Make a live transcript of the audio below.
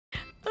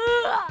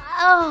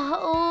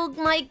Oh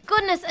my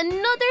goodness,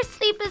 another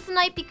sleepless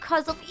night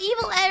because of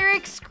evil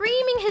Eric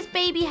screaming his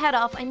baby head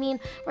off. I mean,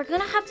 we're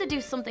gonna have to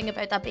do something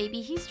about that baby.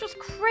 He's just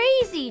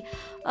crazy.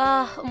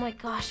 Oh my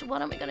gosh,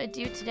 what am I gonna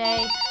do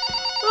today?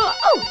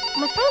 Oh,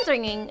 my phone's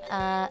ringing.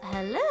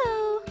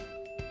 Hello?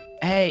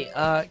 Hey,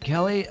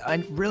 Kelly, I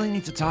really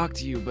need to talk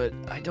to you, but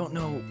I don't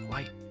know,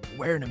 like,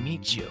 where to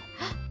meet you.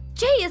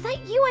 Jay, is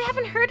that you? I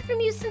haven't heard from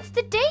you since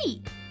the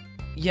date.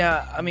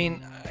 Yeah, I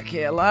mean,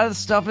 okay, a lot of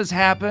stuff has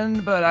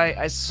happened, but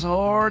I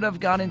sort of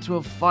got into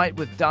a fight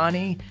with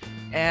Donnie,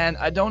 and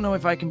I don't know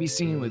if I can be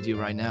seen with you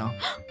right now.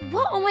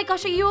 What? Oh my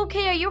gosh, are you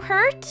okay? Are you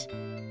hurt?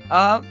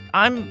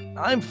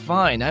 I'm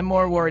fine. I'm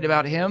more worried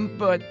about him,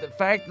 but the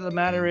fact of the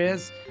matter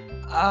is,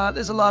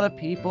 there's a lot of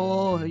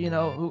people, you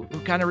know, who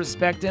kind of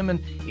respect him, and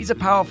he's a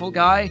powerful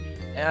guy,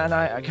 and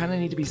I kind of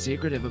need to be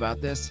secretive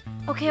about this.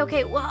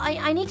 Okay, well,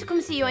 I need to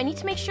come see you. I need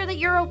to make sure that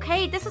you're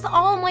okay. This is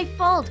all my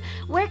fault.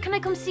 Where can I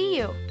come see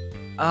you?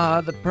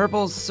 The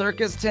purple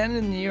circus tent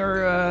in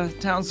your,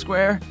 town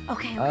square.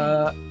 Okay.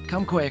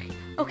 Come quick.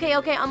 Okay,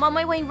 I'm on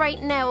my way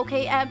right now,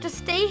 okay? Just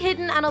stay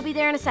hidden and I'll be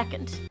there in a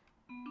second.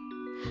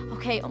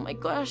 Okay, oh my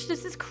gosh,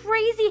 this is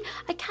crazy.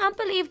 I can't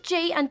believe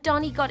Jay and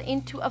Donnie got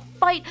into a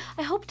fight.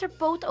 I hope they're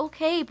both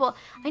okay, but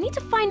I need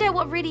to find out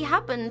what really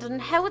happened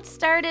and how it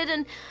started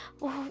and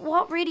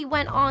what really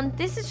went on.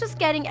 This is just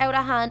getting out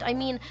of hand. I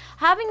mean,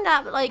 having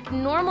that, like,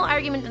 normal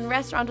argument in the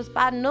restaurant was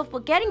bad enough,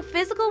 but getting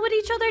physical with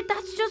each other,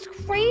 that's just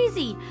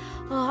crazy.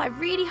 Oh, I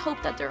really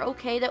hope that they're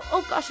okay.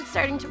 Oh gosh, it's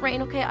starting to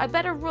rain. Okay, I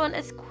better run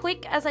as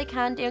quick as I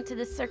can down to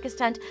this circus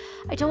tent.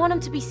 I don't want him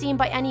to be seen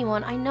by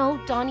anyone. I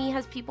know Donnie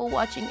has people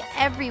watching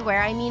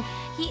everywhere. I mean,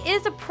 he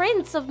is a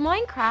prince of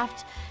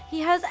Minecraft.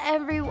 He has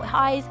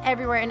eyes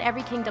everywhere in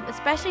every kingdom,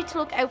 especially to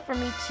look out for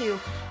me too.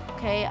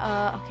 Okay,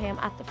 I'm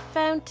at the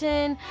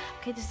fountain.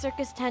 Okay, the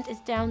circus tent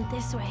is down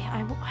this way. I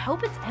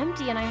hope it's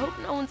empty and I hope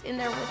no one's in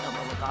there with them.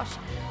 Oh my gosh.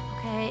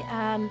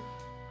 Okay,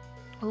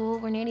 oh,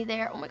 we're nearly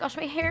there. Oh my gosh,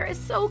 my hair is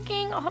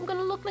soaking. Oh, I'm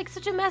gonna look like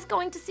such a mess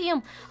going to see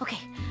him. Okay,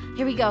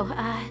 here we go.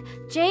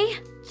 Jay?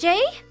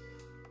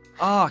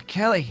 Oh,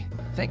 Kelly,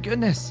 thank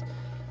goodness.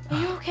 Are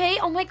you okay?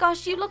 Oh my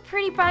gosh, you look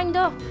pretty banged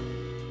up.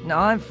 No,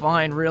 I'm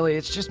fine, really.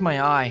 It's just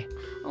my eye.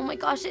 Oh my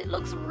gosh, it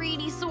looks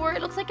really sore.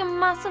 It looks like a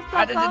massive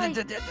black eye.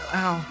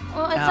 Ow.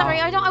 Oh, I'm sorry.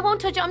 I won't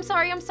touch you. I'm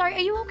sorry. Are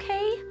you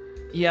okay?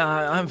 Yeah,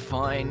 I'm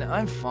fine.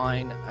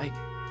 I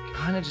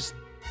kind of just...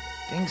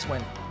 Things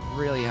went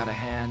really out of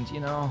hand, you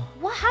know?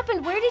 What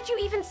happened? Where did you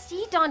even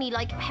see Donnie?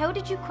 Like, how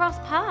did you cross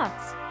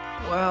paths?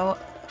 Well,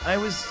 I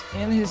was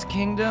in his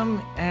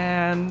kingdom,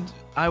 and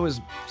I was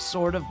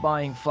sort of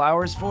buying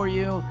flowers for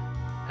you,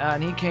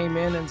 and he came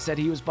in and said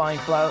he was buying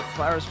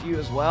flowers for you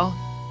as well,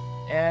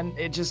 and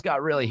it just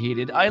got really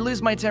heated. I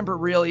lose my temper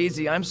real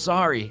easy. I'm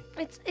sorry.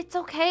 It's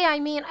okay. I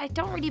mean, I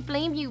don't really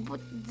blame you, but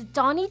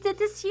Donnie did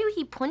this to you?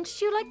 He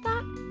punched you like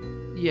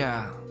that?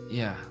 Yeah.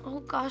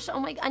 Oh gosh,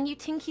 oh my, and you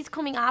think he's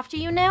coming after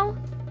you now?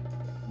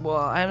 Well,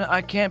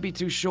 I can't be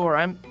too sure.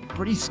 I'm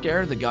pretty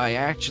scared of the guy,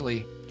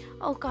 actually.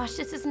 Oh gosh,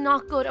 this is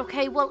not good.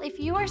 Okay, well, if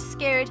you are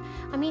scared,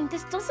 I mean,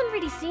 this doesn't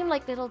really seem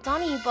like little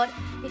Donnie, but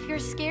if you're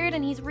scared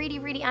and he's really,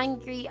 really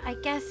angry, I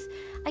guess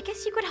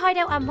you could hide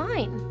out at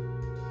mine.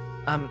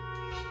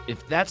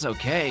 If that's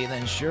okay,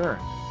 then sure.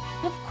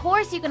 Of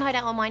course you can hide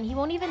out on mine. He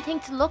won't even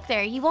think to look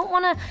there. He won't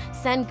want to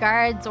send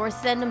guards or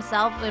send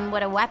himself in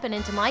with a weapon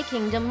into my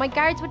kingdom. My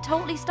guards would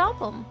totally stop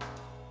him.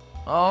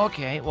 Oh,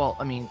 okay. Well,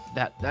 I mean,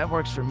 that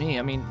works for me.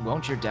 I mean,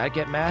 won't your dad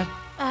get mad?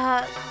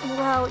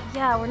 Well,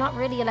 yeah, we're not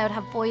really allowed to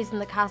have boys in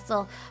the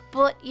castle.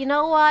 But you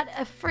know what?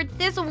 For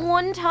this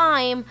one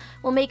time,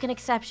 we'll make an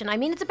exception. I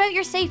mean, it's about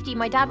your safety.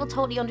 My dad will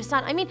totally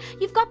understand. I mean,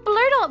 you've got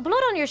blood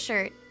on your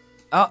shirt.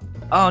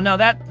 Oh no,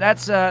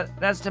 that's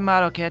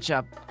tomato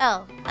ketchup.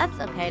 Oh, that's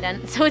okay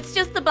then. So it's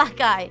just the black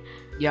eye.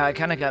 Yeah, I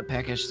kind of got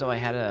peckish, so I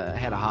had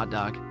a hot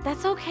dog.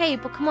 That's okay,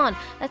 but come on,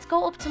 let's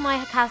go up to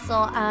my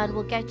castle and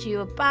we'll get you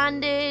a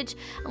bandage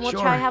and we'll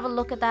try have a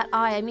look at that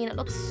eye. I mean, it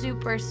looks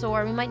super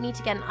sore. We might need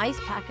to get an ice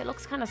pack. It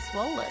looks kind of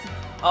swollen.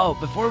 Oh,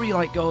 before we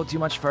go too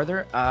much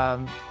further,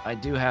 I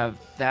do have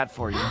that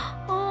for you.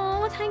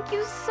 Oh, thank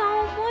you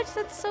so much.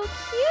 That's so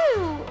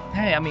cute.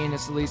 Hey, I mean,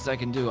 it's the least I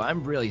can do.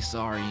 I'm really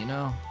sorry, you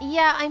know?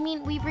 Yeah, I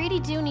mean, we really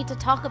do need to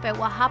talk about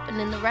what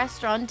happened in the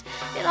restaurant.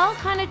 It all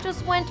kind of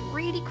just went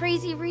really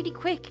crazy, really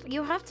quick.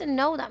 You have to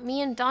know that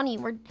me and Donnie,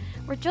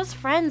 we're just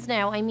friends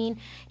now. I mean,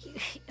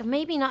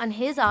 maybe not in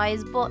his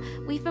eyes, but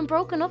we've been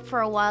broken up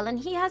for a while, and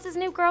he has his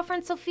new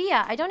girlfriend,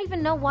 Sophia. I don't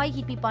even know why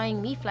he'd be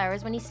buying me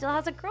flowers when he still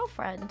has a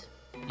girlfriend.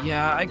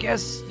 Yeah, I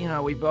guess, you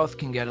know, we both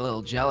can get a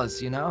little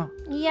jealous, you know?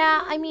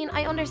 Yeah, I mean,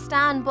 I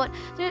understand, but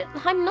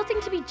I'm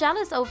nothing to be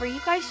jealous over. You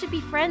guys should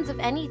be friends if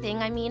anything.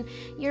 I mean,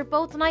 you're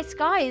both nice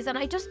guys, and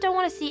I just don't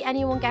want to see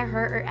anyone get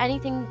hurt or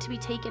anything to be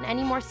taken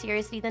any more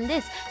seriously than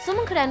this.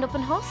 Someone could end up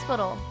in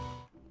hospital.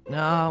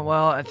 No,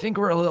 well, I think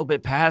we're a little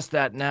bit past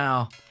that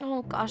now.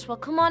 Oh gosh, well,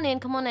 come on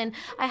in.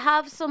 I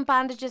have some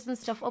bandages and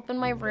stuff up in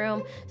my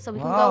room, so we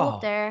can go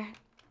up there.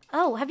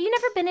 Oh, have you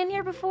never been in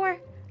here before?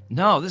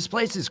 No, this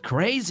place is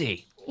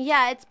crazy.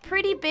 Yeah, it's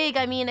pretty big.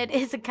 I mean, it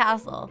is a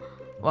castle.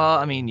 Well,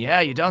 I mean,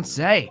 yeah, you don't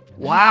say.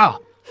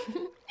 Wow.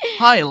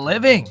 High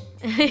living.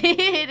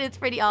 It's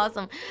pretty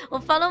awesome.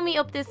 Well, follow me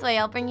up this way.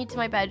 I'll bring you to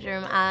my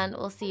bedroom and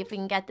we'll see if we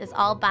can get this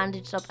all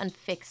bandaged up and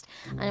fixed.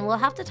 And we'll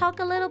have to talk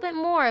a little bit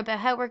more about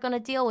how we're going to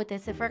deal with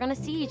this if we're going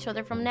to see each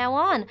other from now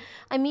on.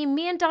 I mean,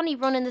 me and Donny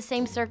run in the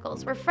same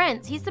circles. We're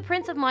friends. He's the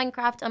prince of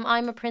Minecraft and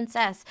I'm a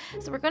princess.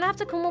 So we're going to have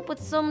to come up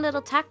with some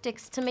little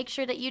tactics to make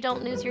sure that you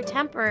don't lose your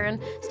temper and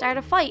start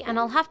a fight. And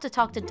I'll have to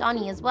talk to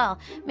Donny as well.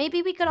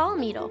 Maybe we could all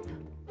meet up.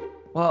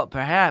 Well,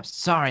 perhaps.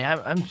 Sorry,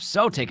 I'm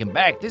so taken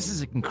back. This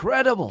is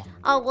incredible.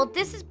 Oh, well,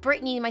 this is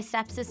Brittany, my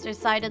stepsister's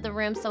side of the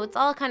room, so it's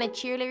all kind of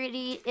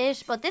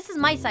cheerleader-ish, but this is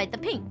my side, the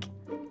pink.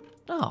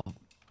 Oh,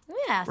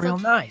 yeah. real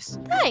nice.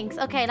 Thanks.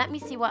 Okay, let me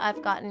see what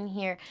I've got in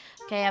here.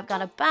 Okay, I've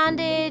got a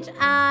bandage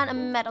and a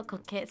medical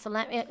kit. So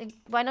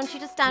why don't you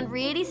just stand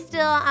really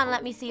still and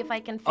let me see if I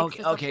can fix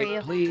this up for you.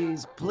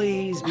 Okay,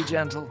 please be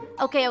gentle.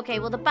 Okay,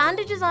 well, the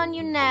bandage is on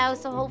you now,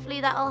 so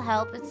hopefully that'll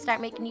help. It'll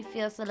start making you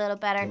feel a little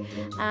better.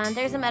 And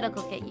there's a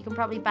medical kit. You can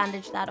probably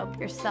bandage that up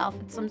yourself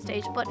at some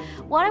stage. But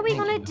what are we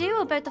going to do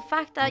about the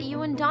fact that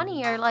you and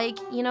Donny are, like,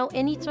 you know,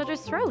 in each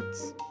other's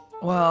throats?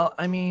 Well,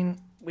 I mean,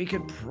 we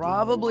could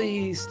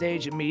probably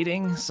stage a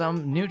meeting,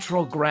 some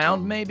neutral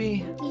ground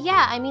maybe.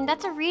 Yeah, I mean,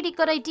 that's a really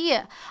good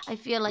idea. I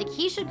feel like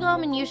he should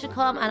come and you should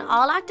come and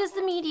I'll act as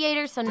the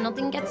mediator so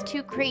nothing gets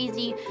too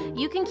crazy.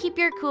 You can keep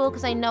your cool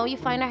because I know you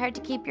find it hard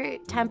to keep your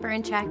temper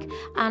in check,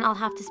 and I'll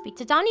have to speak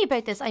to Donny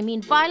about this. I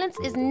mean, violence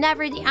is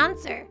never the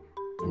answer.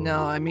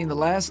 No, I mean, the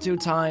last 2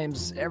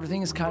 times,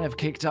 everything is kind of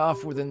kicked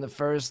off within the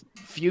first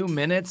few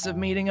minutes of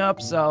meeting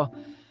up, so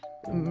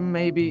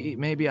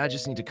maybe I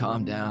just need to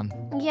calm down.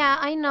 Yeah,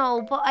 I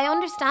know, but I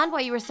understand why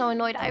you were so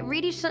annoyed. I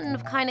really shouldn't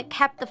have kind of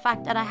kept the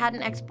fact that I had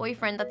an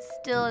ex-boyfriend that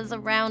still is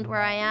around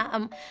where I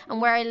am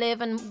and where I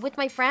live and with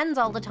my friends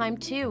all the time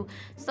too.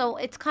 So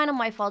it's kind of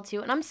my fault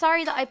too, and I'm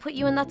sorry that I put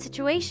you in that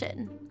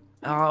situation.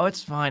 Oh,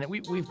 it's fine.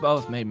 We've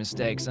both made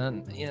mistakes,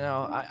 and, you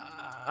know,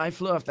 I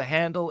flew off the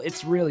handle.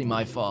 It's really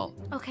my fault.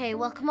 Okay,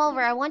 well, come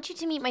over. I want you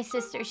to meet my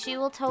sister. She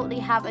will totally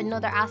have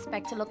another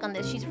aspect to look on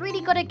this. She's really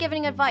good at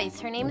giving advice.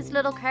 Her name is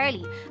Little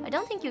Carly. I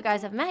don't think you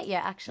guys have met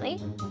yet, actually.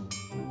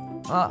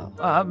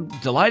 I'm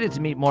delighted to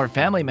meet more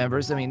family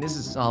members. I mean, this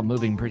is all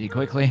moving pretty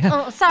quickly.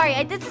 Oh,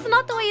 sorry. This is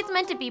not the way it's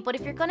meant to be, but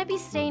if you're going to be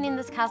staying in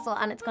this castle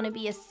and it's going to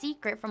be a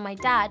secret from my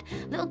dad,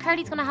 Little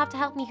Carly's going to have to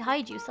help me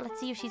hide you. So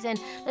let's see if she's in.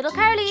 Little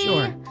Carly!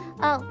 Sure.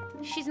 Oh,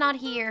 she's not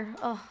here.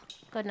 Oh,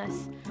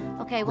 goodness.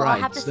 Okay, well, Right,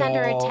 I'll have to send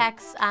her a so-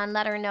 text and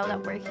let her know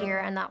that we're here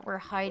and that we're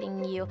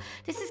hiding you.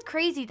 This is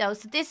crazy, though.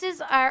 So this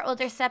is our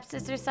other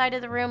stepsister side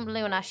of the room,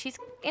 Luna. She's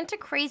into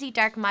crazy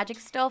dark magic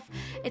stuff.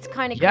 It's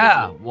kind of crazy.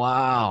 Yeah,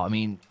 wow. I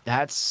mean,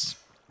 that's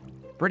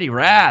pretty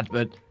rad,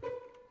 but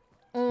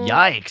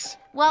yikes.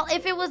 Well,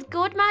 if it was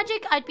good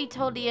magic, I'd be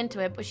totally into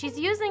it. But she's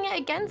using it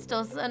against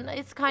us, and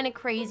it's kind of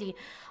crazy.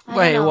 I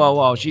Wait, don't know.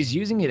 whoa. She's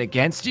using it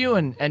against you,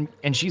 and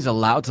she's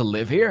allowed to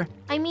live here?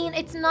 I mean,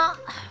 it's not...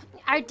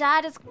 Our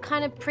dad is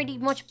kind of pretty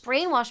much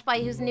brainwashed by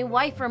his new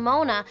wife,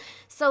 Ramona.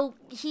 So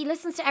he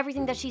listens to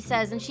everything that she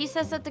says, and she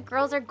says that the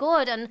girls are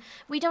good, and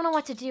we don't know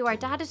what to do. Our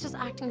dad is just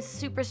acting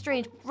super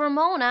strange.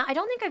 Ramona, I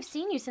don't think I've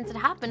seen you since it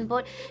happened,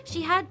 but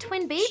she had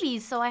twin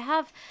babies, so I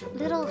have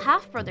little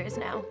half-brothers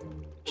now.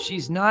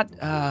 She's not,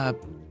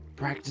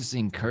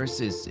 practicing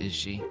curses, is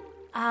she?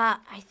 I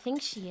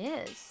think she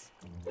is.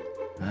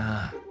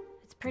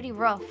 It's pretty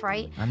rough,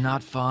 right? I'm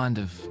not fond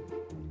of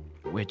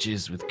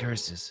witches with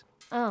curses.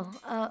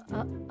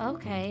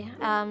 Okay.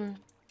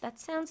 That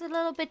sounds a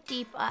little bit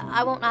deep.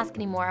 I won't ask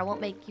anymore. I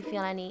won't make you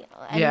feel any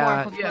more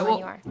uncomfortable than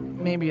you are.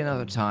 Maybe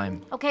another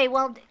time. Okay,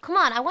 well, come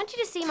on. I want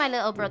you to see my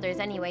little brothers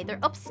anyway. They're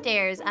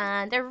upstairs,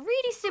 and they're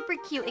really super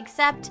cute,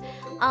 except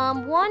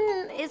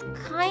one is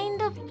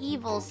kind of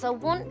evil. So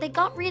they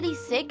got really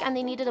sick, and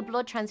they needed a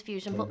blood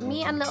transfusion, but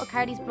me and little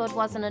Carly's blood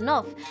wasn't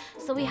enough.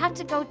 So we had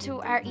to go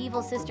to our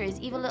evil sisters,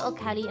 evil little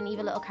Kelly and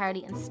evil little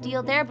Carly, and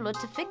steal their blood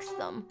to fix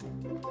them.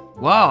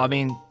 Wow, I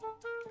mean,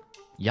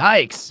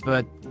 yikes,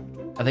 but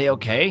are they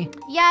okay?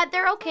 Yeah,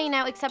 they're okay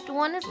now, except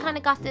one has kind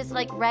of got this,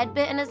 like, red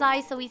bit in his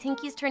eye, so we think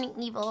he's turning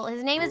evil.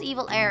 His name is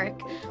Evil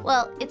Eric.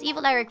 Well, it's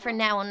Evil Eric for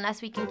now,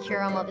 unless we can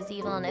cure him of his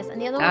evilness.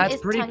 And the other one That's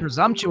is pretty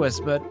presumptuous,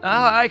 but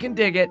I can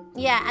dig it.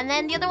 Yeah, and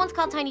then the other one's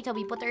called Tiny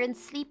Tubby, but they're in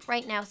sleep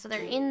right now, so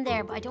they're in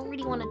there, but I don't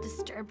really want to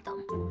disturb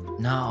them.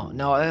 No,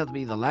 that'll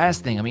be the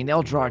last thing. I mean,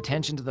 they'll draw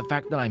attention to the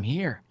fact that I'm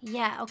here.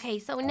 Yeah, okay,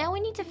 so now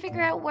we need to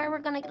figure out where we're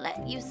gonna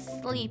let you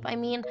sleep. I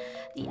mean,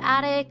 the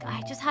attic,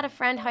 I just had a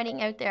friend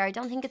hiding out there. I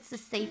don't think it's the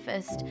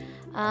safest.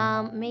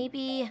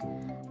 Maybe,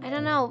 I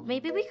don't know,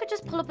 maybe we could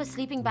just pull up a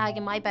sleeping bag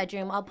in my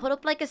bedroom. I'll put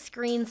up like a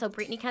screen so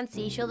Brittany can't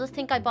see. She'll just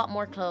think I bought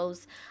more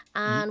clothes.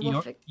 And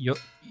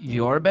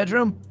Your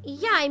bedroom?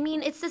 Yeah, I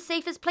mean, it's the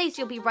safest place.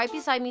 You'll be right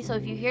beside me, so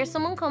if you hear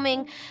someone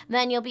coming,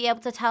 then you'll be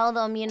able to tell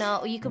them, you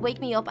know, you could wake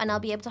me up and I'll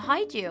be able to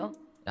hide you.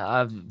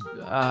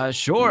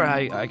 Sure,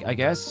 I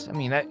guess. I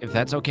mean, if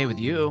that's okay with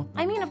you.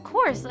 I mean, of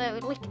course,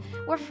 like,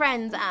 we're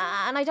friends,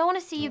 and I don't want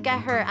to see you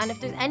get hurt, and if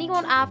there's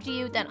anyone after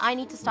you, then I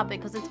need to stop it,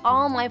 because it's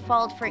all my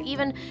fault for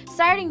even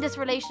starting this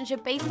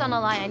relationship based on a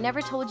lie. I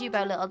never told you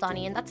about little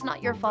Donny, and that's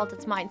not your fault,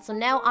 it's mine, so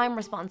now I'm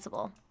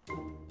responsible.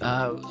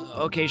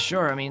 Okay,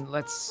 sure. I mean,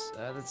 let's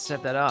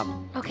set that up.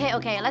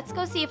 Okay, let's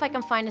go see if I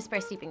can find a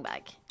spare sleeping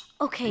bag.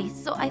 Okay,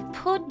 so I've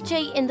put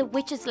Jay in the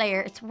witch's lair.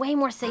 It's way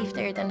more safe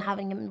there than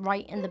having him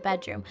right in the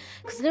bedroom,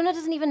 because Luna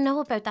doesn't even know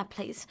about that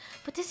place.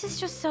 But this is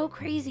just so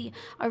crazy.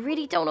 I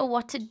really don't know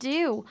what to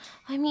do.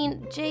 I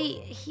mean, Jay,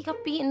 he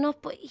got beaten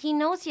up, but he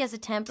knows he has a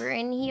temper,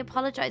 and he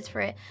apologized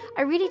for it.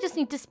 I really just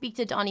need to speak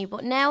to Donny,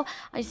 but now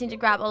I just need to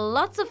grab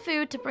lots of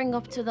food to bring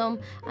up to them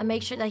and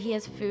make sure that he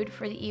has food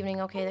for the evening.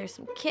 Okay, there's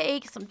some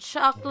cake, some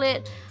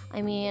chocolate.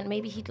 I mean,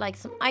 maybe he'd like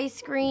some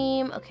ice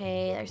cream.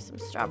 Okay, there's some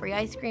strawberry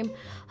ice cream.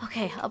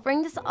 Okay, I'll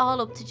bring this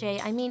all up to Jay.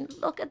 I mean,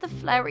 look at the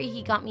flowery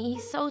he got me.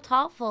 He's so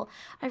thoughtful.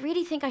 I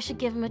really think I should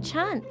give him a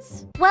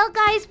chance. Well,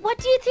 guys, what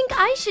do you think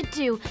I should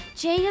do?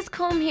 Jay has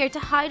come here to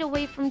hide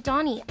away from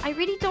Donny. I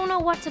really don't know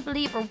what to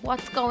believe or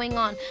what's going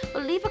on.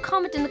 But leave a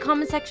comment in the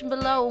comment section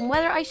below on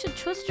whether I should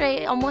trust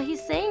Jay on what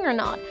he's saying or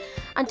not.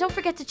 And don't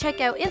forget to check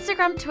out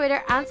Instagram,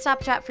 Twitter, and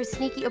Snapchat for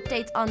sneaky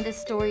updates on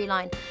this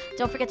storyline.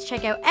 Don't forget to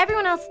check out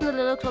everyone else in the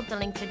Little Club. The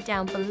links are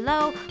down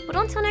below. But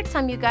until next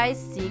time, you guys,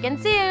 see you again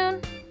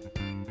soon.